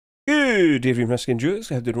Good evening, wrestling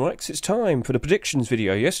viewers. I hope you're doing right, 'cause it's time for the predictions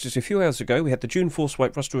video. Yes, just a few hours ago, we had the June Force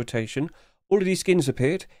Wipe roster rotation. All of these skins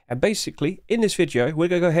appeared, and basically, in this video, we're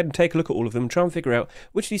going to go ahead and take a look at all of them and try and figure out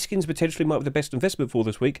which of these skins potentially might be the best investment for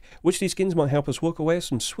this week, which of these skins might help us walk away with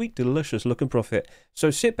some sweet, delicious looking profit.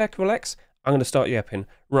 So sit back, relax, I'm going to start yapping.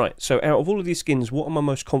 Right, so out of all of these skins, what am I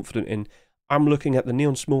most confident in? I'm looking at the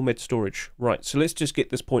Neon Small Med Storage. Right, so let's just get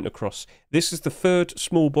this point across. This is the third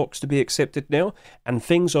small box to be accepted now, and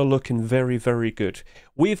things are looking very, very good.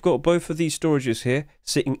 We've got both of these storages here,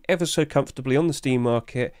 sitting ever so comfortably on the Steam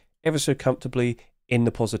market, ever so comfortably in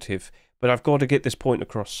the positive. But I've got to get this point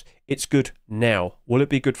across. It's good now. Will it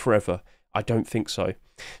be good forever? I don't think so.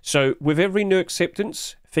 So, with every new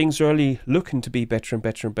acceptance, things are only looking to be better and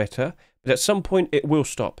better and better. But at some point, it will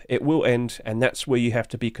stop. It will end, and that's where you have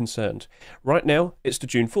to be concerned. Right now, it's the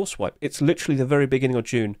June Force Wipe. It's literally the very beginning of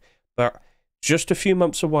June. But just a few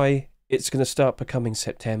months away, it's going to start becoming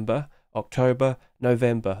September, October,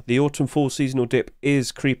 November. The autumn-fall seasonal dip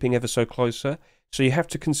is creeping ever so closer. So you have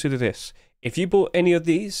to consider this. If you bought any of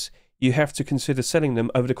these, you have to consider selling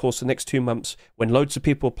them over the course of the next 2 months when loads of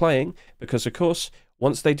people are playing. Because, of course,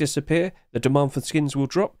 once they disappear, the demand for skins will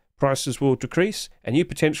drop. Prices will decrease, and you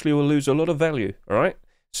potentially will lose a lot of value, alright?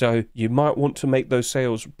 So you might want to make those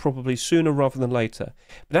sales probably sooner rather than later.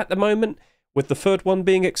 But at the moment, with the third one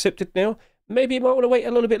being accepted now, maybe you might want to wait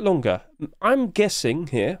a little bit longer. I'm guessing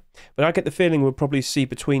here, but I get the feeling we'll probably see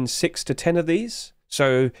between 6 to 10 of these.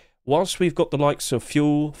 So whilst we've got the likes of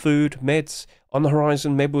fuel, food, meds on the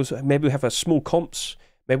horizon, maybe we'll have a small comps,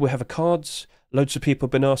 maybe we'll have a cards. Loads of people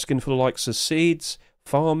have been asking for the likes of seeds,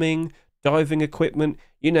 farming, diving equipment,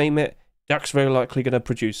 you name it. Duck's very likely going to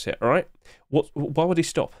produce it, alright? Why would he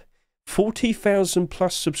stop? 40,000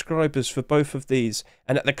 plus subscribers for both of these,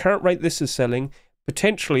 and at the current rate this is selling,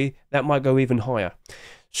 potentially that might go even higher.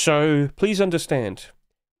 So please understand,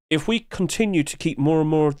 if we continue to keep more and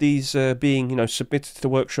more of these being, submitted to the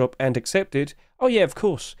workshop and accepted, oh yeah, of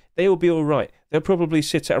course, they will be alright. They'll probably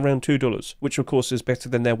sit at around $2, which of course is better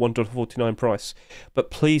than their $1.49 price. But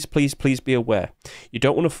please, please, please be aware. You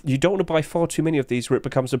don't want to buy far too many of these where it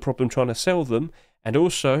becomes a problem trying to sell them. And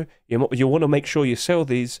also, you want to make sure you sell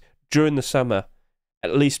these during the summer,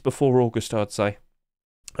 at least before August, I'd say.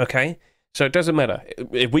 Okay? So it doesn't matter.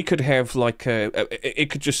 If we could have like it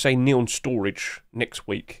could just say Neon Storage next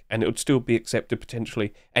week, and it would still be accepted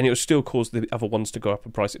potentially, and it would still cause the other ones to go up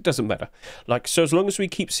in price. It doesn't matter. Like, so as long as we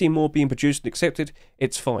keep seeing more being produced and accepted,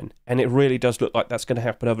 it's fine. And it really does look like that's going to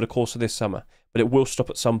happen over the course of this summer. But it will stop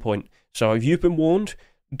at some point. So if you've been warned,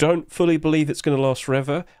 don't fully believe it's going to last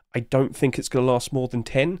forever. I don't think it's going to last more than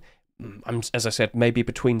 10. As I said, maybe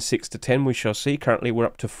between 6 to 10 we shall see. Currently we're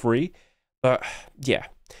up to 3. But yeah.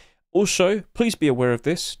 Also, please be aware of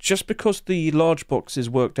this, just because the large boxes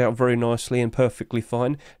worked out very nicely and perfectly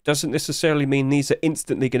fine, doesn't necessarily mean these are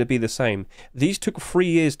instantly going to be the same. These took 3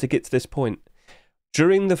 years to get to this point.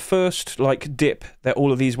 During the first, dip that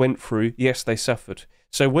all of these went through, yes, they suffered.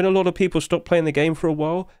 So when a lot of people stopped playing the game for a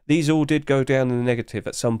while, these all did go down in the negative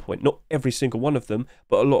at some point. Not every single one of them,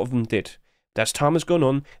 but a lot of them did. As time has gone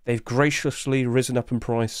on, they've graciously risen up in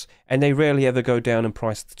price, and they rarely ever go down in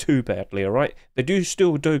price too badly, alright? They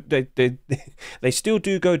still do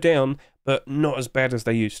go down, but not as bad as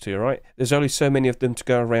they used to, alright? There's only so many of them to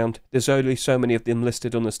go around. There's only so many of them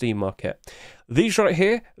listed on the Steam market. These right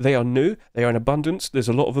here, they are new, they are in abundance, there's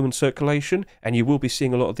a lot of them in circulation, and you will be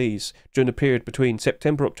seeing a lot of these. During the period between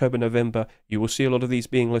September, October, November, you will see a lot of these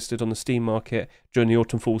being listed on the Steam market during the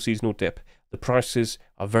autumn-fall seasonal dip. The prices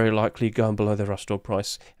are very likely going below their rust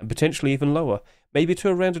price, and potentially even lower. Maybe to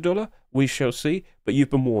around $1, we shall see, but you've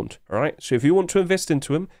been warned, alright? So if you want to invest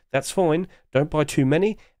into them, that's fine. Don't buy too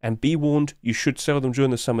many, and be warned, you should sell them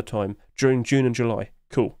during the summertime, during June and July.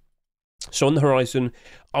 Cool. So on the horizon,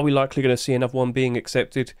 are we likely going to see another one being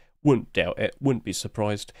accepted? Wouldn't doubt it, wouldn't be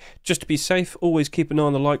surprised. Just to be safe, always keep an eye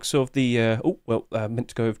on the likes of the, meant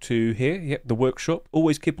to go over to here, yep, the workshop.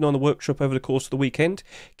 Always keep an eye on the workshop over the course of the weekend.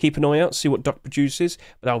 Keep an eye out, see what Duck produces,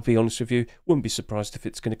 but I'll be honest with you, wouldn't be surprised if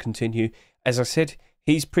it's going to continue. As I said,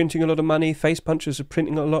 he's printing a lot of money, Facepunchers are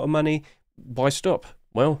printing a lot of money. Why stop?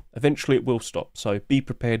 Well, eventually it will stop, so be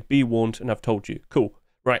prepared, be warned, and I've told you. Cool.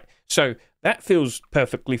 Right, so that feels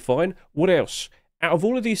perfectly fine. What else? Out of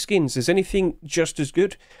all of these skins, is anything just as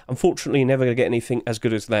good? Unfortunately, you're never going to get anything as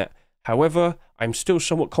good as that. However, I'm still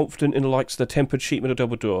somewhat confident in the likes of the Tempered Sheet Metal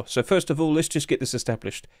Double Door. So first of all, let's just get this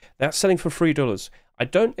established. That's selling for $3. I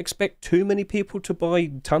don't expect too many people to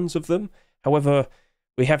buy tons of them. However,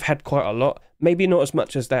 we have had quite a lot. Maybe not as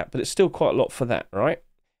much as that, but it's still quite a lot for that, right?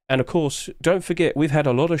 And of course, don't forget, we've had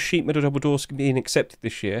a lot of Sheet Metal Double Doors being accepted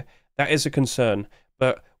this year. That is a concern.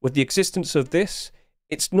 But with the existence of this,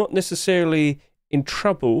 it's not necessarily in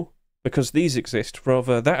trouble because these exist,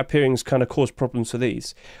 rather that appearing's kind of caused problems for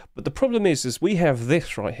these. But the problem is we have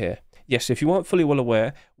this right here. Yes, if you aren't fully well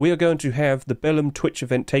aware, we are going to have the Bellum Twitch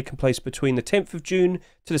event taking place between the 10th of June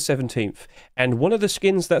to the 17th. And one of the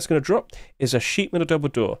skins that's going to drop is a sheep with a double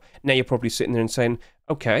door. Now you're probably sitting there and saying,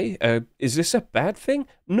 okay, is this a bad thing?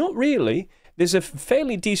 Not really. There's a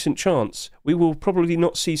fairly decent chance we will probably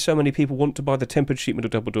not see so many people want to buy the tempered sheet metal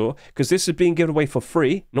double door because this is being given away for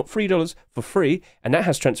free, not $3, for free, and that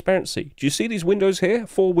has transparency. Do you see these windows here?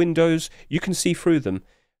 4 windows, you can see through them.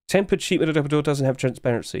 Tempered sheet metal double door doesn't have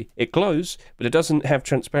transparency. It glows, but it doesn't have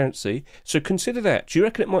transparency. So consider that. Do you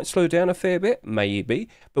reckon it might slow down a fair bit? Maybe.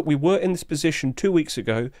 But we were in this position 2 weeks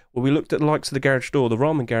ago where we looked at the likes of the garage door, the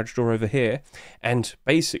ramen garage door over here, and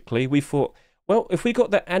basically we thought, well, if we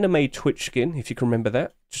got that anime Twitch skin, if you can remember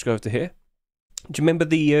that, just go over to here. Do you remember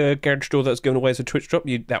the garage door that was going away as a Twitch drop?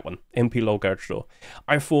 That one, MP LOL garage door.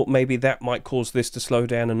 I thought maybe that might cause this to slow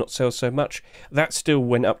down and not sell so much. That still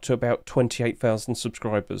went up to about 28,000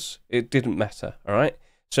 subscribers. It didn't matter, all right?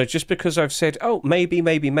 So just because I've said, oh,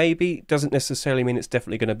 maybe, doesn't necessarily mean it's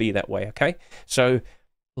definitely going to be that way, okay? So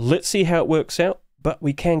let's see how it works out, but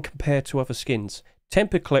we can compare to other skins.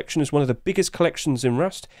 Tempered collection is one of the biggest collections in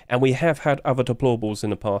Rust, and we have had other deplorables in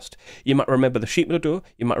the past. You might remember the sheet metal door,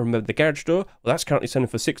 you might remember the garage door. Well, that's currently selling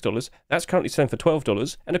for $6, that's currently selling for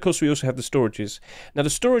 $12, and of course we also have the storages. Now the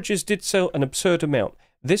storages did sell an absurd amount.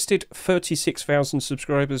 This did 36,000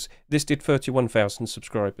 subscribers, this did 31,000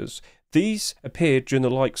 subscribers. These appeared during the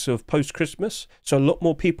likes of post-Christmas, so a lot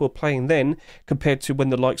more people are playing then compared to when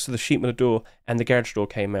the likes of the sheet metal door and the garage door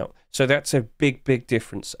came out. So that's a big, big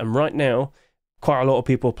difference, and right now, quite a lot of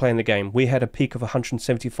people playing the game. We had a peak of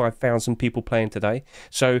 175,000 people playing today,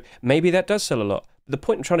 so maybe that does sell a lot. But the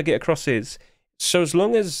point I'm trying to get across is, so as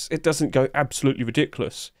long as it doesn't go absolutely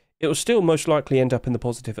ridiculous, it will still most likely end up in the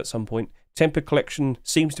positive at some point. Tempered collection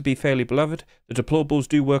seems to be fairly beloved. The deplorables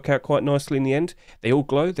do work out quite nicely in the end. They all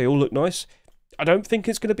glow, they all look nice. I don't think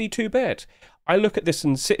it's going to be too bad. I look at this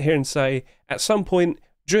and sit here and say, at some point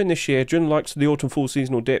during this year, during the likes of the autumn-fall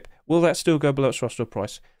seasonal dip, will that still go below its roster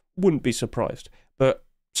price? Wouldn't be surprised. But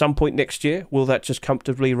some point next year, will that just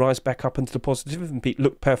comfortably rise back up into the positive and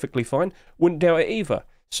look perfectly fine? Wouldn't doubt it either.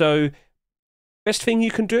 So, best thing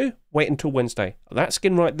you can do, wait until Wednesday. That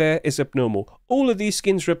skin right there is abnormal. All of these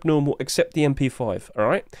skins are abnormal except the MP5,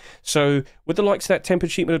 alright? So, with the likes of that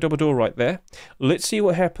tempered sheet metal double door right there, let's see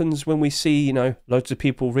what happens when we see, you know, loads of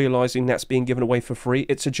people realising that's being given away for free.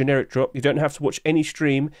 It's a generic drop. You don't have to watch any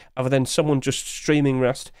stream other than someone just streaming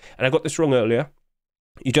Rust. And I got this wrong earlier.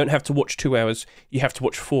 You don't have to watch 2 hours, you have to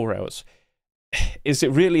watch 4 hours. Is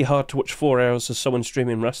it really hard to watch 4 hours as someone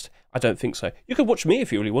streaming Rust? I don't think so. You can watch me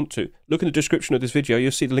if you really want to. Look in the description of this video,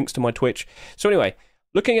 you'll see the links to my Twitch. So anyway,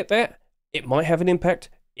 looking at that, it might have an impact,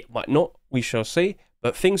 it might not, we shall see.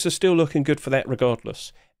 But things are still looking good for that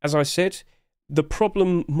regardless. As I said, the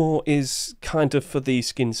problem more is kind of for these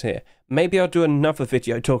skins here. Maybe I'll do another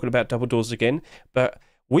video talking about double doors again, but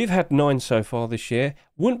we've had 9 so far this year.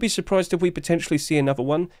 Wouldn't be surprised if we potentially see another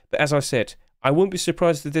one. But as I said, I wouldn't be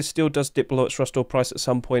surprised if this still does dip below its Rust door price at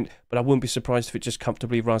some point. But I wouldn't be surprised if it just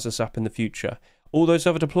comfortably rises up in the future. All those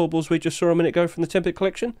other deplorables we just saw a minute ago from the template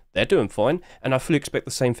collection, they're doing fine. And I fully expect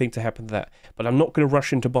the same thing to happen to that. But I'm not going to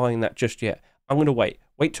rush into buying that just yet. I'm going to wait.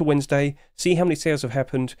 Wait till Wednesday, see how many sales have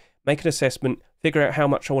happened, make an assessment, figure out how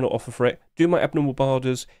much I want to offer for it, do my abnormal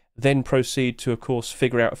barders, then proceed to, of course,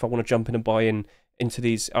 figure out if I want to jump in and buy into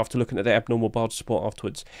these after looking at the abnormal bard support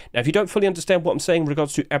afterwards. Now, if you don't fully understand what I'm saying in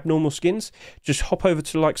regards to abnormal skins, just hop over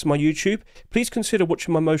to the likes of my YouTube. Please consider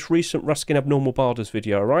watching my most recent Rust Skin Abnormal Barders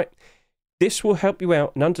video, alright? This will help you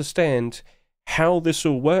out and understand how this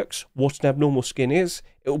all works, what an abnormal skin is.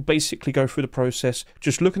 It will basically go through the process.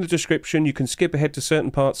 Just look in the description, you can skip ahead to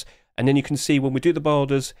certain parts, and then you can see when we do the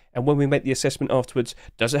barders and when we make the assessment afterwards,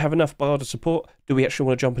 does it have enough barder support? Do we actually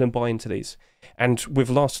want to jump in and buy into these? And with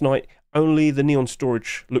last night, only the neon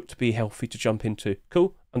storage looked to be healthy to jump into.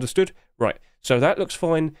 Cool? Understood? Right. So that looks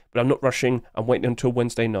fine, but I'm not rushing. I'm waiting until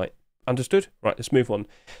Wednesday night. Understood? Right, let's move on.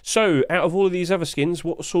 So, out of all of these other skins,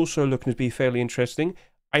 what's also looking to be fairly interesting,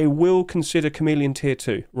 I will consider Chameleon Tier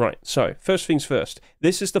 2. Right, so, first things first.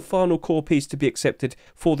 This is the final core piece to be accepted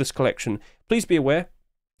for this collection. Please be aware,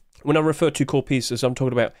 when I refer to core pieces, I'm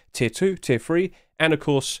talking about Tier 2, Tier 3, and of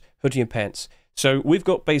course, hoodie and pants. So we've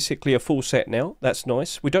got basically a full set now. That's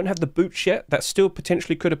nice. We don't have the boots yet. That still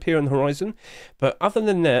potentially could appear on the horizon. But other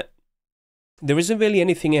than that, there isn't really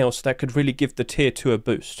anything else that could really give the Tier 2 a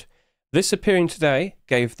boost. This appearing today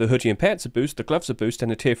gave the hoodie and pants a boost, the gloves a boost,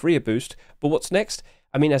 and the Tier 3 a boost. But what's next?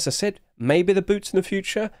 I mean, as I said, maybe the boots in the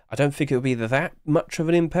future. I don't think it'll be that much of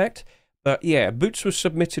an impact. But yeah, boots were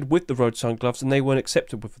submitted with the road sign gloves and they weren't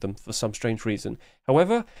accepted with them for some strange reason.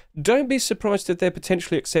 However, don't be surprised if they're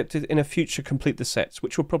potentially accepted in a future complete the sets,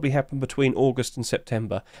 which will probably happen between August and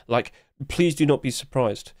September. Like, please do not be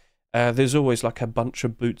surprised. There's always like a bunch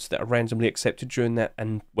of boots that are randomly accepted during that,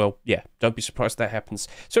 and well, yeah, don't be surprised that happens.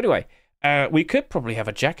 So anyway, we could probably have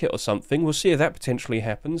a jacket or something. We'll see if that potentially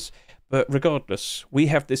happens. But regardless, we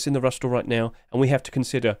have this in the Rust right now, and we have to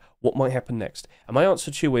consider what might happen next. And my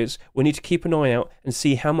answer to you is, we need to keep an eye out and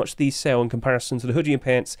see how much these sell in comparison to the hoodie and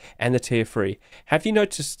pants and the tier 3. Have you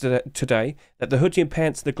noticed today that the hoodie and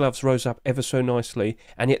pants and the gloves rose up ever so nicely,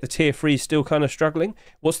 and yet the tier 3 is still kind of struggling?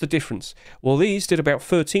 What's the difference? Well, these did about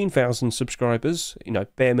 13,000 subscribers, you know,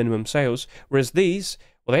 bare minimum sales, whereas these,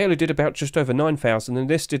 well, they only did about just over 9,000, and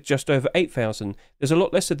this did just over 8,000. There's a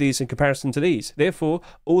lot less of these in comparison to these. Therefore,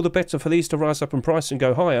 all the better for these to rise up in price and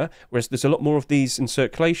go higher, whereas there's a lot more of these in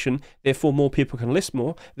circulation. Therefore, more people can list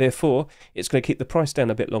more. Therefore, it's going to keep the price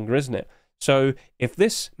down a bit longer, isn't it? So, if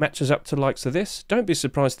this matches up to the likes of this, don't be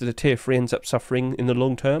surprised that a tier 3 ends up suffering in the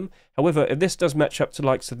long term. However, if this does match up to the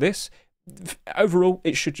likes of this, overall,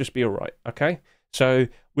 it should just be alright, okay? So,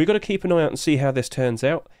 we've got to keep an eye out and see how this turns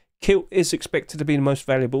out. Kilt is expected to be the most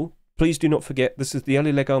valuable. Please do not forget, this is the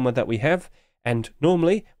only leg armor that we have, and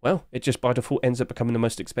normally, well, it just by default ends up becoming the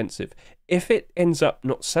most expensive. If it ends up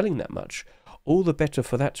not selling that much, all the better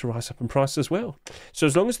for that to rise up in price as well. So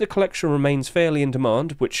as long as the collection remains fairly in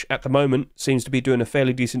demand, which at the moment seems to be doing a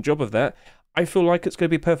fairly decent job of that, I feel like it's going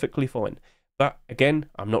to be perfectly fine. But again,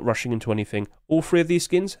 I'm not rushing into anything. All 3 of these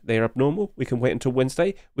skins, they are abnormal. We can wait until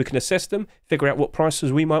Wednesday. We can assess them, figure out what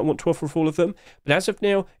prices we might want to offer for all of them. But as of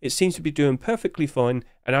now, it seems to be doing perfectly fine,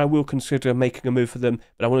 and I will consider making a move for them,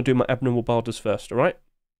 but I want to do my abnormal barders first, alright?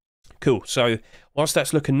 Cool, so whilst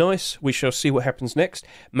that's looking nice, we shall see what happens next.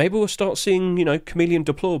 Maybe we'll start seeing, you know, Chameleon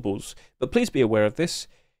deplorables. But please be aware of this.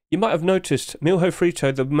 You might have noticed Milho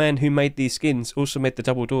Frito, the man who made these skins, also made the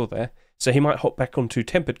double door there. So he might hop back onto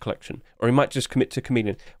Tempered Collection, or he might just commit to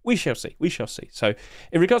Chameleon. We shall see, we shall see. So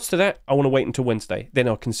in regards to that, I want to wait until Wednesday. Then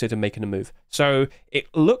I'll consider making a move. So it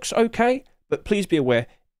looks okay, but please be aware,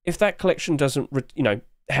 if that collection doesn't, you know,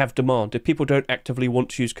 have demand, if people don't actively want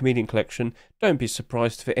to use Chameleon Collection, don't be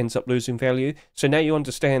surprised if it ends up losing value. So now you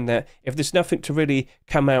understand that if there's nothing to really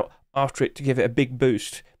come out after it to give it a big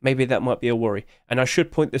boost, maybe that might be a worry. And I should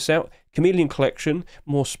point this out, Chameleon Collection,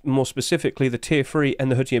 more specifically the tier 3 and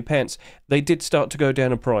the hoodie and pants, they did start to go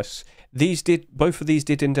down in price. Both of these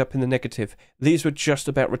did end up in the negative. These were just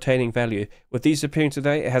about retaining value. With these appearing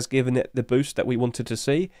today, it has given it the boost that we wanted to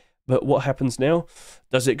see. But what happens now?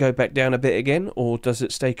 Does it go back down a bit again, or does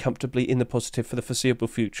it stay comfortably in the positive for the foreseeable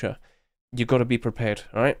future? You've got to be prepared,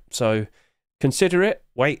 alright? So consider it,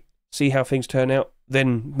 wait, see how things turn out,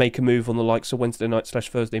 then make a move on the likes of Wednesday night /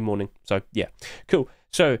 Thursday morning. So yeah, cool.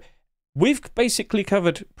 So we've basically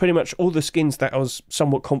covered pretty much all the skins that I was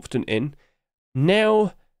somewhat confident in.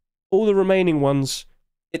 Now, all the remaining ones,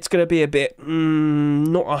 it's going to be a bit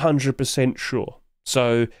not 100% sure.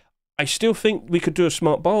 So I still think we could do a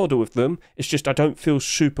smart buy order with them. It's just I don't feel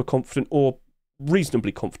super confident or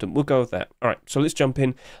reasonably confident. We'll go with that. All right, so let's jump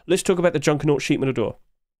in. Let's talk about the Junkernaught Sheet Metal Door.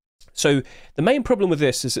 So the main problem with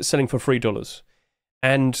this is it's selling for $3.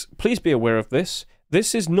 And please be aware of this.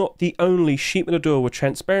 This is not the only sheet metal door with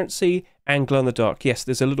transparency and glow in the dark. Yes,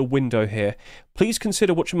 there's a little window here. Please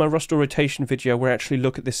consider watching my Rust rotation video where I actually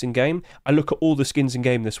look at this in game. I look at all the skins in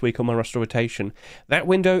game this week on my Rust rotation. That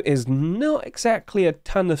window is not exactly a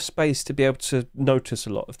ton of space to be able to notice a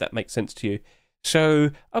lot, if that makes sense to you.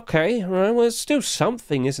 So, okay, right, well, it's still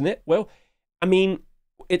something, isn't it? Well, I mean,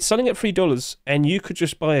 it's selling at $3, and you could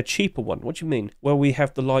just buy a cheaper one. What do you mean? Well, we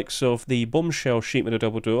have the likes of the Bombshell sheet metal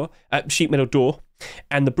door,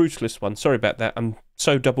 and the Brutalist one. Sorry about that. I'm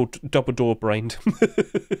so double door brained.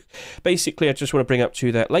 Basically, I just want to bring up to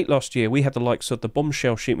you that late last year we had the likes of the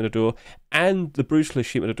Bombshell sheet metal door and the Brutalist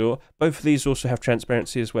sheet metal door. Both of these also have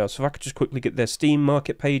transparency as well. So if I could just quickly get their Steam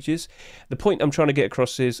market pages. The point I'm trying to get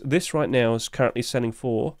across is this right now is currently selling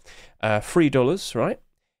for $3, right?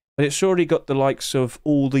 But it's already got the likes of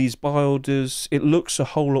all these buy orders. It looks a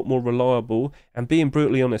whole lot more reliable, and being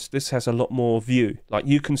brutally honest, this has a lot more view. Like,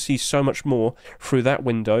 you can see so much more through that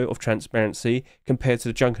window of transparency compared to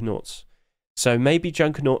the Junkernaughts. So maybe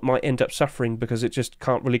Junkernaught might end up suffering because it just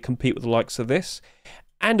can't really compete with the likes of this.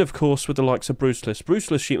 And of course with the likes of Brutalist.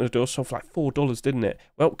 Brutalist sheet metal door sold for like $4, didn't it?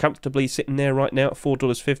 Well, comfortably sitting there right now at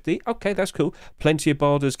 $4.50. Okay, that's cool. Plenty of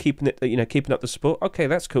barders keeping it, keeping up the support. Okay,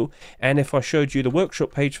 that's cool. And if I showed you the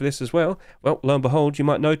workshop page for this as well, well, lo and behold, you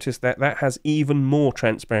might notice that that has even more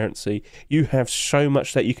transparency. You have so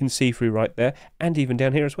much that you can see through right there, and even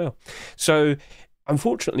down here as well. So,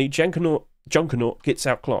 unfortunately, Junkernaught gets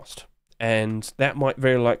outclassed. and that might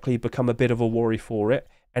very likely become a bit of a worry for it,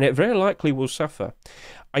 and it very likely will suffer.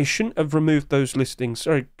 I shouldn't have removed those listings.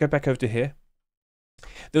 Sorry, go back over to here.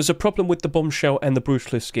 There's a problem with the Bombshell and the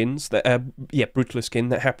Brutalist skins, Brutalist skin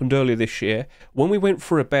that happened earlier this year. When we went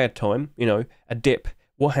through a bad time, you know, a dip,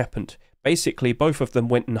 what happened? Basically, both of them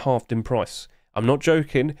went and halved in price. I'm not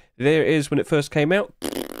joking. There it is when it first came out,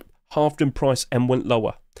 halved in price and went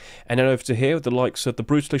lower. And then over to here, the likes of the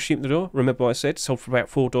Brutalist Sheep in the Door, remember I said, sold for about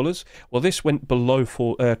 $4. Well, this went below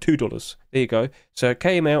 $2. There you go. So it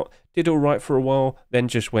came out, did all right for a while, then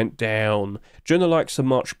just went down. During the likes of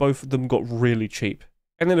March, both of them got really cheap.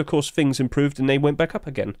 And then, of course, things improved and they went back up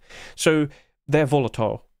again. So they're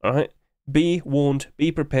volatile, all right? Be warned,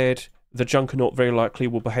 be prepared. The Junkernaught very likely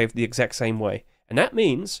will behave the exact same way. And that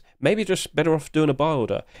means maybe just better off doing a buy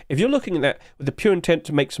order. If you're looking at that with the pure intent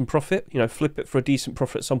to make some profit, you know, flip it for a decent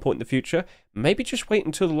profit at some point in the future, maybe just wait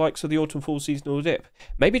until the likes of the autumn fall seasonal dip.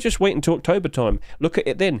 Maybe just wait until October time. Look at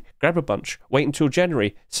it then. Grab a bunch. Wait until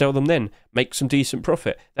January. Sell them then. Make some decent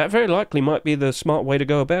profit. That very likely might be the smart way to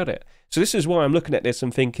go about it. So this is why I'm looking at this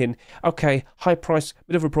and thinking, okay, high price,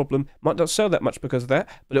 bit of a problem, might not sell that much because of that,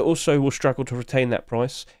 but it also will struggle to retain that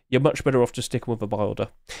price. You're much better off just sticking with a buy order.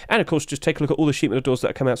 And of course, just take a look at all the sheep in the doors that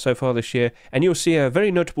have come out so far this year, and you'll see a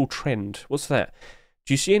very notable trend. What's that?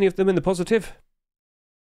 Do you see any of them in the positive?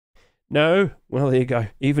 No? Well, there you go.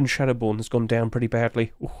 Even Shadowborn has gone down pretty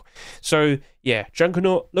badly. Ooh. So, yeah,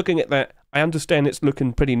 Junkernaught, looking at that, I understand it's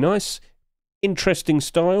looking pretty nice. Interesting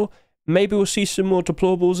style. Maybe we'll see some more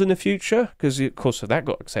deplorables in the future, because of course if that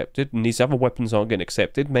got accepted and these other weapons aren't getting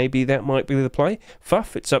accepted, maybe that might be the play.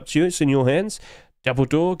 Fuff, it's up to you, it's in your hands. Double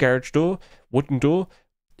door, garage door, wooden door,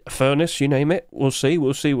 furnace, you name it. We'll see,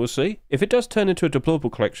 we'll see, we'll see. If it does turn into a deplorable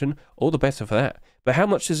collection, all the better for that. But how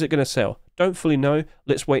much is it going to sell? Don't fully know.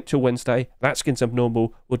 Let's wait till Wednesday. That skin's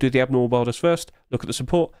abnormal. We'll do the abnormal builders first, look at the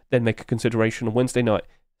support, then make a consideration on Wednesday night.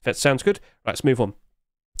 If that sounds good, right, let's move on.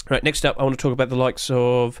 Right, next up, I want to talk about the likes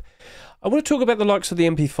of the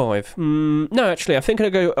MP5. No, actually, I think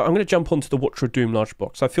I'm going to jump onto the Watcher of Doom large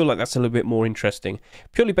box. I feel like that's a little bit more interesting,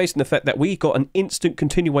 purely based on the fact that we got an instant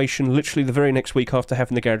continuation literally the very next week after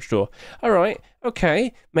having the garage door. All right,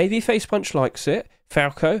 okay, maybe Facepunch likes it.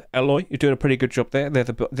 Falco, Alloy, you're doing a pretty good job there. They're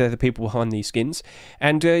the people behind these skins.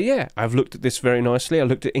 And yeah, I've looked at this very nicely. I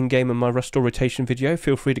looked at in-game in my Rustore rotation video.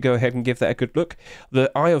 Feel free to go ahead and give that a good look. The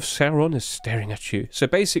Eye of Sauron is staring at you. So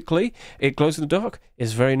basically, it glows in the dark.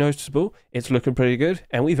 It's very noticeable. It's looking pretty good.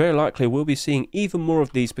 And we very likely will be seeing even more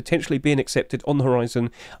of these potentially being accepted on the horizon.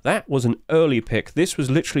 That was an early pick. This was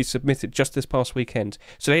literally submitted just this past weekend.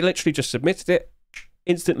 So they literally just submitted it.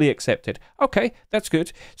 Instantly accepted. Okay, that's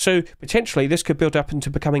good. So potentially this could build up into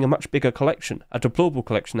becoming a much bigger collection, a deplorable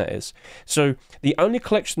collection that is. So the only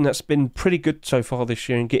collection that's been pretty good so far this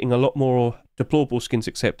year and getting a lot more deplorable skins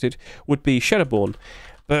accepted would be Shadowborn.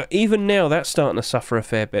 But even now that's starting to suffer a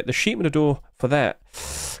fair bit. The sheep in the door for that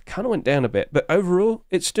kind of went down a bit, but overall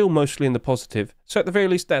it's still mostly in the positive. So at the very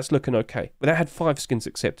least that's looking okay. But that had 5 skins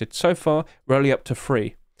accepted. So far we're only up to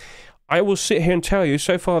 3. I will sit here and tell you,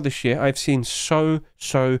 so far this year, I've seen so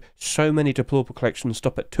many deplorable collections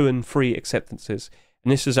stop at 2 and 3 acceptances,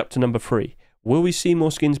 and this is up to number 3. Will we see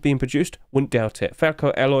more skins being produced? Wouldn't doubt it.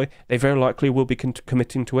 Falco, Alloy, they very likely will be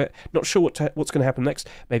committing to it. Not sure what's going to happen next.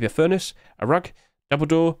 Maybe a furnace, a rug, double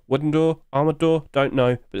door, wooden door, armored door, don't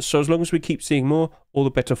know. But so as long as we keep seeing more, all the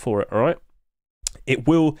better for it, alright? It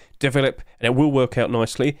will develop, and it will work out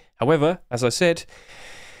nicely. However, as I said,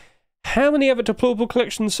 how many other deplorable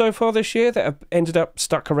collections so far this year that have ended up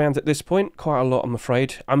stuck around at this point? Quite a lot, I'm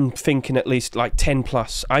afraid. I'm thinking at least like 10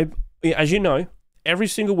 plus. As you know, every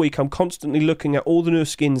single week I'm constantly looking at all the new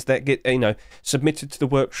skins that get, submitted to the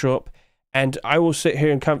workshop, and I will sit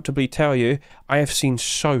here and comfortably tell you, I have seen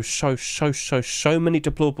so many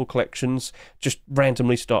deplorable collections just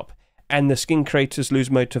randomly stop. And the skin creators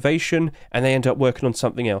lose motivation and they end up working on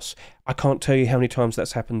something else. I can't tell you how many times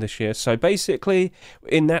that's happened this year. So basically,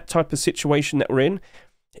 in that type of situation that we're in,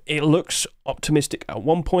 it looks optimistic at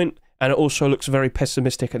one point and it also looks very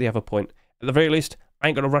pessimistic at the other point. At the very least, I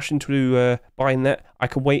ain't going to rush into buying that. I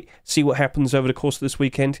can wait, see what happens over the course of this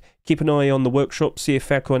weekend. Keep an eye on the workshop, see if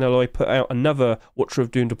Falco and Alloy put out another Watcher of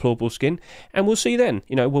Doom deplorable skin. And we'll see then.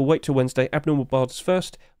 We'll wait till Wednesday. Abnormal builders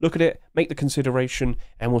first. Look at it, make the consideration,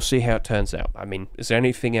 and we'll see how it turns out. I mean, is there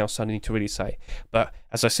anything else I need to really say? But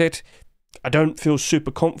as I said, I don't feel super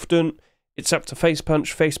confident. It's up to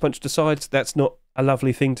Facepunch. Facepunch decides. That's not a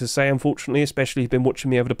lovely thing to say, unfortunately, especially if you've been watching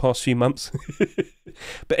me over the past few months.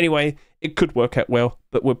 But anyway, it could work out well,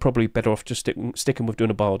 but we're probably better off just sticking with doing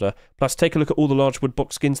a builder. Plus, take a look at all the large wood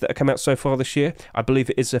box skins that have come out so far this year. I believe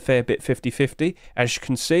it is a fair bit 50-50. As you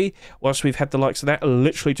can see, whilst we've had the likes of that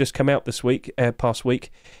literally just come out this week, past week,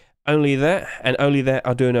 only that and only that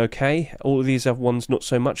are doing okay. All of these other ones not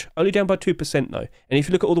so much. Only down by 2% though. And if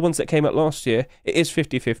you look at all the ones that came out last year, it is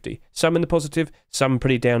 50-50. Some in the positive, some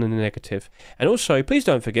pretty down in the negative. And also, please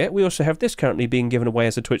don't forget, we also have this currently being given away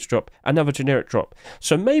as a Twitch drop, another generic drop.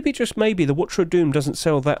 So maybe, just maybe, the Watcher of Doom doesn't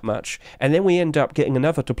sell that much, and then we end up getting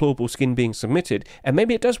another deplorable skin being submitted, and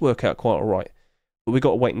maybe it does work out quite alright. But we've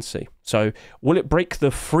got to wait and see. So, will it break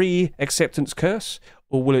the free acceptance curse,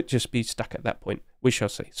 or will it just be stuck at that point? We shall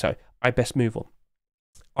see. So, I best move on.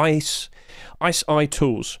 Ice Eye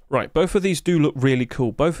tools. Right, both of these do look really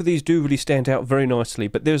cool. Both of these do really stand out very nicely,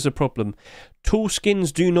 but there's a problem. Tool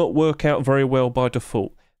skins do not work out very well by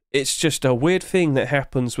default. It's just a weird thing that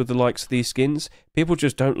happens with the likes of these skins. People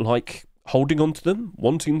just don't like holding on to them,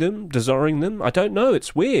 wanting them, desiring them. I don't know,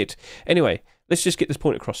 it's weird. Anyway, let's just get this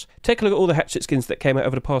point across. Take a look at all the hatchet skins that came out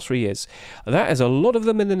over the past 3 years. That is a lot of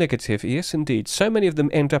them in the negative. Yes, indeed. So many of them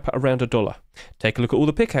end up at around $1. Take a look at all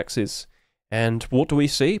the pickaxes. And what do we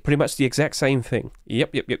see? Pretty much the exact same thing.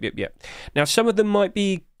 Yep. Now, some of them might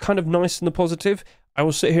be kind of nice in the positive. I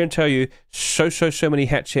will sit here and tell you, so many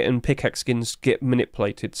hatchet and pickaxe skins get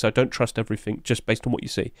manipulated, so don't trust everything just based on what you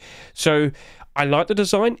see. So, I like the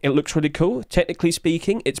design, it looks really cool. Technically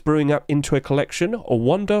speaking, it's brewing up into a collection. I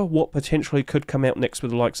wonder what potentially could come out next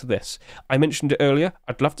with the likes of this. I mentioned it earlier,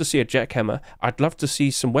 I'd love to see a jackhammer, I'd love to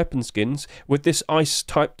see some weapon skins. With this ice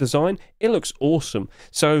type design, it looks awesome.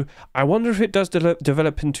 So, I wonder if it does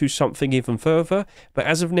develop into something even further, but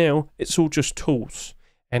as of now, it's all just tools.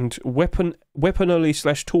 And weapon-only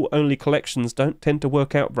 / tool-only collections don't tend to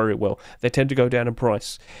work out very well. They tend to go down in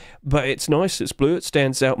price. But it's nice, it's blue, it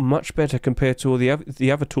stands out much better compared to all the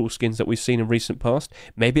other tool skins that we've seen in recent past.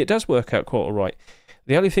 Maybe it does work out quite alright.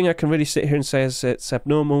 The only thing I can really sit here and say is it's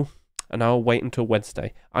abnormal, and I'll wait until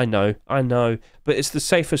Wednesday. I know, but it's the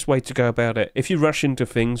safest way to go about it. If you rush into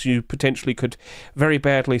things, you potentially could very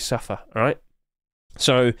badly suffer, alright?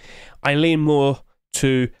 So, I lean more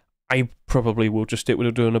to... I probably will just stick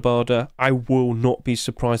with doing a barter. I will not be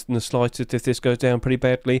surprised in the slightest if this goes down pretty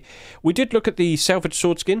badly. We did look at the salvage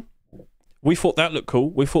sword skin. We thought that looked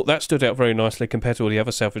cool. We thought that stood out very nicely compared to all the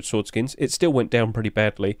other salvage sword skins. It still went down pretty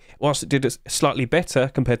badly. Whilst it did slightly better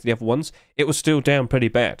compared to the other ones, it was still down pretty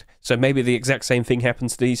bad. So maybe the exact same thing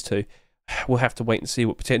happens to these two. We'll have to wait and see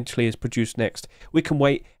what potentially is produced next. We can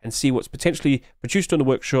wait and see what's potentially produced on the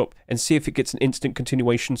workshop and see if it gets an instant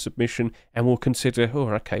continuation submission, and we'll consider, oh,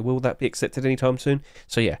 okay, will that be accepted anytime soon?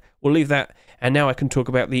 So yeah, we'll leave that, and now I can talk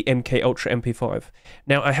about the MK Ultra MP5.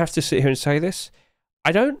 Now, I have to sit here and say this.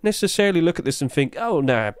 I don't necessarily look at this and think, oh,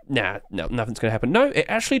 no, nothing's going to happen. No, it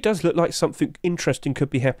actually does look like something interesting could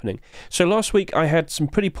be happening. So last week, I had some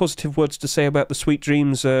pretty positive words to say about the Sweet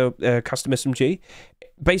Dreams custom SMG,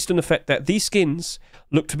 based on the fact that these skins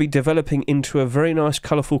look to be developing into a very nice,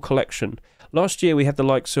 colourful collection. Last year, we had the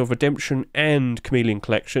likes of Redemption and Chameleon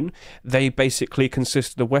Collection. They basically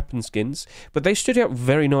consisted of weapon skins, but they stood out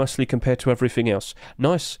very nicely compared to everything else.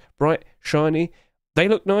 Nice, bright, shiny. They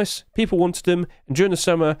looked nice, people wanted them, and during the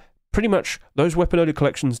summer, pretty much those weapon-only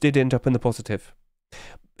collections did end up in the positive.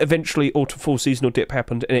 Eventually, fall seasonal dip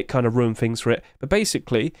happened, and it kind of ruined things for it. But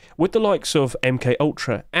basically, with the likes of MK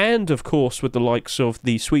Ultra, and of course with the likes of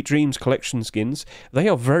the Sweet Dreams collection skins, they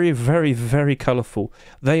are very colourful.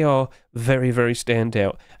 They are very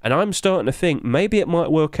standout. And I'm starting to think maybe it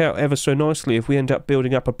might work out ever so nicely if we end up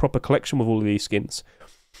building up a proper collection with all of these skins.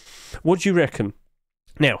 What do you reckon?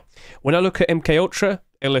 Now, when I look at MK Ultra,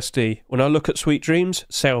 LSD. When I look at Sweet Dreams,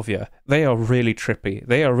 Salvia. They are really trippy.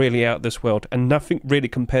 They are really out of this world, and nothing really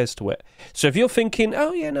compares to it. So if you're thinking,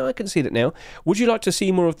 oh yeah, no, I can see that now, would you like to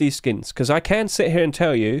see more of these skins? Because I can sit here and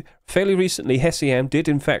tell you, fairly recently, Hedge did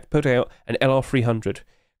in fact put out an LR300.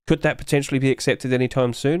 Could that potentially be accepted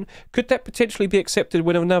anytime soon? Could that potentially be accepted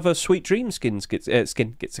when another Sweet Dreams skin gets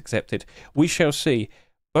accepted? We shall see.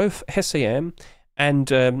 Both Hedge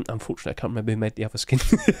and, unfortunately, I can't remember who made the other skin.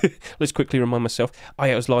 Let's quickly remind myself. Oh,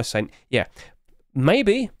 yeah, it was Lysane. Yeah.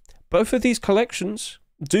 Maybe both of these collections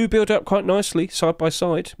do build up quite nicely, side by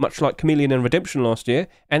side, much like Chameleon and Redemption last year,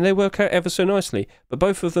 and they work out ever so nicely. But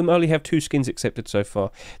both of them only have 2 skins accepted so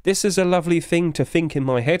far. This is a lovely thing to think in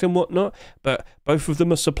my head and whatnot, but both of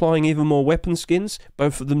them are supplying even more weapon skins.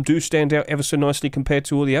 Both of them do stand out ever so nicely compared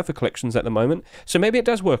to all the other collections at the moment. So maybe it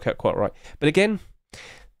does work out quite right. But again,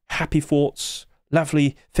 happy thoughts.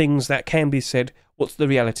 Lovely things that can be said. what's the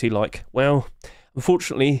reality like? Well,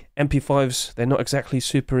 unfortunately, MP5s, they're not exactly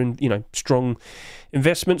super, strong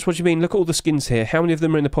investments. What do you mean? Look at all the skins here. How many of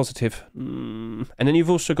them are in the positive? And then you've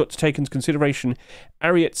also got to take into consideration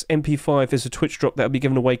Ariet's MP5 is a Twitch drop that will be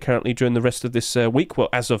given away currently during the rest of this week. Well,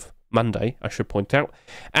 as of Monday, I should point out.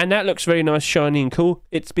 And that looks very nice, shiny and cool.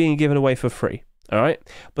 It's being given away for free. All right,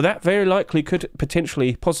 but that very likely could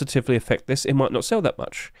potentially positively affect this. It might not sell that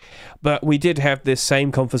much. But we did have this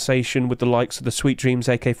same conversation with the likes of the Sweet Dreams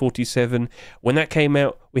AK-47. When that came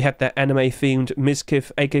out, we had that anime-themed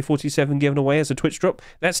Mizkif AK-47 given away as a Twitch drop.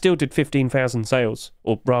 That still did 15,000 sales,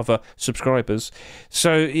 or rather, subscribers.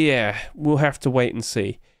 So, yeah, we'll have to wait and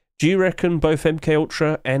see. Do you reckon both MK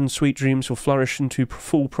Ultra and Sweet Dreams will flourish into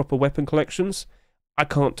full proper weapon collections? I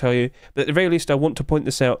can't tell you, but at the very least I want to point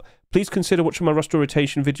this out. Please consider watching my roster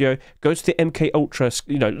rotation video. Go to the MK Ultra,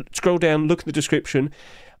 scroll down, look at the description.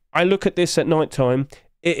 I look at this at night time.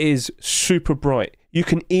 It is super bright. You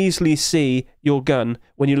can easily see your gun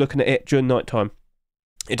when you're looking at it during night time.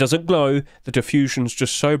 It doesn't glow. The diffusion's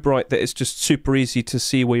just so bright that it's just super easy to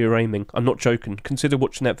see where you're aiming. I'm not joking. Consider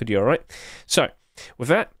watching that video, alright? So, with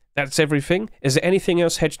that, that's everything. Is there anything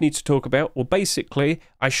else Hedge needs to talk about? Well, basically,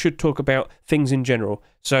 I should talk about things in general.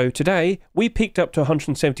 So today, we peaked up to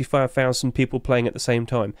 175,000 people playing at the same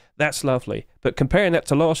time. That's lovely. But comparing that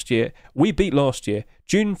to last year, we beat last year.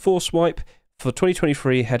 June 4 swipe for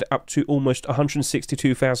 2023 had up to almost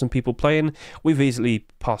 162,000 people playing. We've easily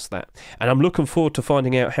passed that. And I'm looking forward to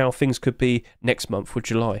finding out how things could be next month with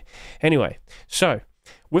July. Anyway, so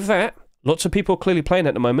with that, lots of people are clearly playing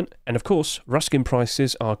at the moment, and of course, Ruskin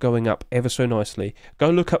prices are going up ever so nicely.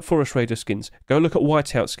 Go look up Forest Raider skins. Go look at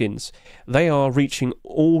Whiteout skins. They are reaching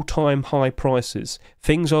all-time high prices.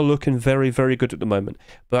 Things are looking very, very good at the moment.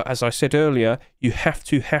 But as I said earlier, you have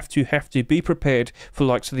to be prepared for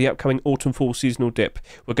likes of the upcoming autumn-fall seasonal dip.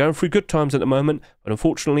 We're going through good times at the moment, but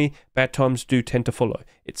unfortunately, bad times do tend to follow.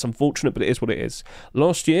 It's unfortunate, but it is what it is.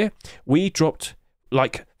 Last year, we dropped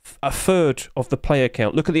like a third of the player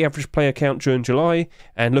count. Look at the average player count during July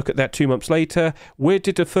and look at that 2 months later. Where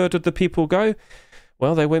did a third of the people go?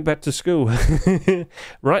 Well, they went back to school.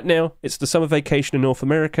 Right now, it's the summer vacation in North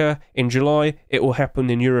America. In July, it will happen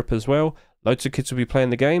in Europe as well. Loads of kids will be playing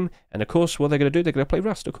the game. And of course, what are they going to do? They're going to play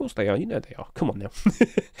Rust. Of course they are. You know they are. Come on now.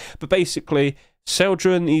 But basically, sell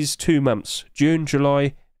during these 2 months. June,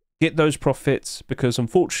 July, get those profits because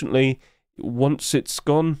unfortunately, once it's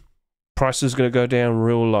gone, price is going to go down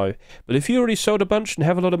real low. But if you already sold a bunch and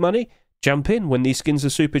have a lot of money, jump in when these skins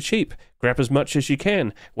are super cheap. Grab as much as you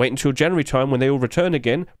can. Wait until January time when they all return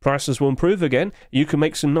again. Prices will improve again. You can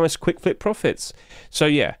make some nice quick flip profits. So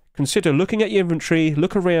yeah, consider looking at your inventory,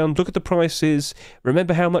 look around, look at the prices,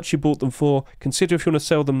 remember how much you bought them for, consider if you want to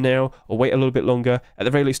sell them now or wait a little bit longer. At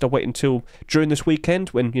the very least, I'll wait until during this weekend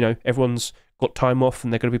when, everyone's got time off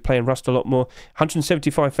and they're going to be playing Rust a lot more.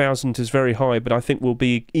 175,000 is very high, but I think we'll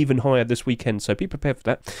be even higher this weekend, so be prepared for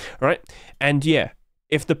that. All right, and yeah,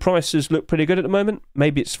 if the prices look pretty good at the moment,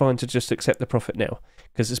 maybe it's fine to just accept the profit now,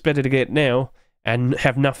 because it's better to get it now and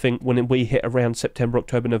have nothing when we hit around September,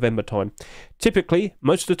 October, November time. Typically,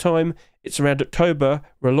 most of the time, it's around October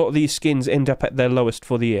where a lot of these skins end up at their lowest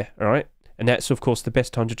for the year, all right? And that's, of course, the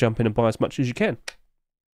best time to jump in and buy as much as you can.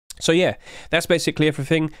 So yeah, that's basically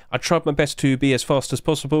everything. I tried my best to be as fast as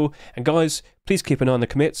possible. And guys, please keep an eye on the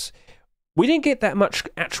commits. We didn't get that much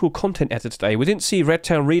actual content added today. We didn't see Red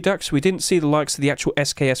Town Redux. We didn't see the likes of the actual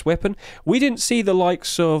SKS weapon. We didn't see the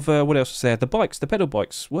likes of, what else was there? The bikes, the pedal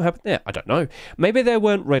bikes. What happened there? I don't know. Maybe they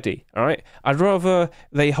weren't ready, all right? I'd rather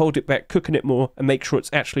they hold it back, cooking it more, and make sure it's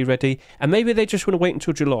actually ready. And maybe they just want to wait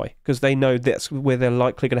until July, because they know that's where they're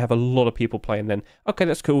likely going to have a lot of people playing then. Okay,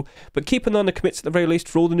 that's cool. But keep an eye on the commits at the very least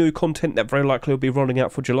for all the new content that very likely will be rolling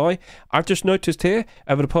out for July. I've just noticed here,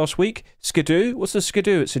 over the past week, Skidoo. What's a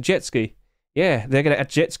Skidoo? It's a jet ski. Yeah, they're going to add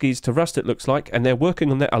jet skis to Rust, it looks like, and they're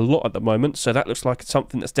working on that a lot at the moment, so that looks like it's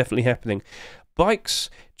something that's definitely happening. Bikes,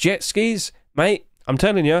 jet skis, mate, I'm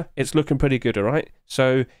telling you, it's looking pretty good, alright?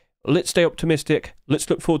 So, let's stay optimistic, let's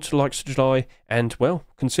look forward to the likes of July, and, well,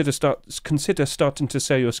 consider starting to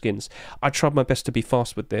sell your skins. I tried my best to be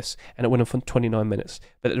fast with this, and it went on for 29 minutes,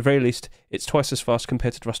 but at the very least, it's twice as fast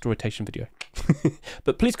compared to the Rust rotation video.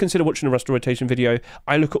 But please consider watching the Rust rotation video.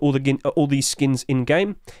 I look at all these skins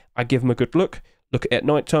in-game, I give them a good look at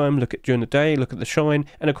night time, look at during the day, look at the shine,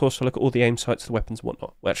 and of course I look at all the aim sights, the weapons and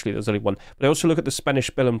whatnot. Well, actually there's only one. But I also look at the Spanish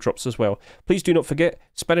Bellum drops as well. Please do not forget,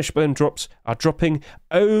 Spanish Bellum drops are dropping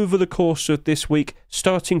over the course of this week,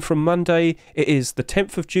 starting from Monday. It is the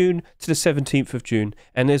 10th of June to the 17th of June,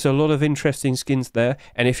 and there's a lot of interesting skins there,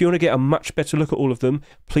 and if you want to get a much better look at all of them,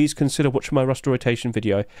 please consider watching my Rust rotation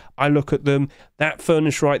video. I look at them, that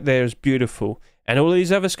furnish right there is beautiful. And all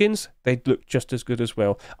these other skins, they look just as good as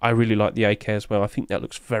well. I really like the AK as well. I think that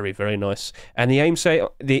looks very, very nice. And the aim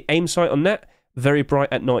sight on that, very bright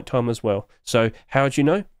at night time as well. So how do you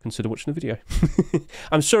know? Consider watching the video.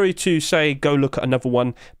 I'm sorry to say go look at another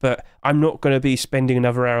one, but I'm not going to be spending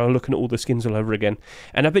another hour looking at all the skins all over again.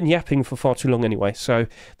 And I've been yapping for far too long anyway, so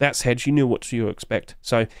that's Hedge. You knew what to expect.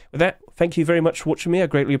 So with that, thank you very much for watching me. I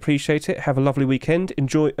greatly appreciate it. Have a lovely weekend.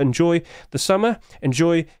 Enjoy the summer.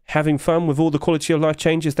 Enjoy having fun with all the quality of life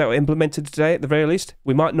changes that were implemented today at the very least.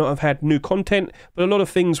 We might not have had new content, but a lot of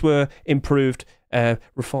things were improved,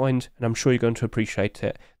 refined, and I'm sure you're going to appreciate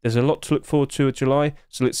it. There's a lot to look forward to in July,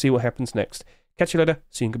 so let's see what happens next. Catch you later.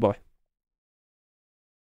 See you and goodbye.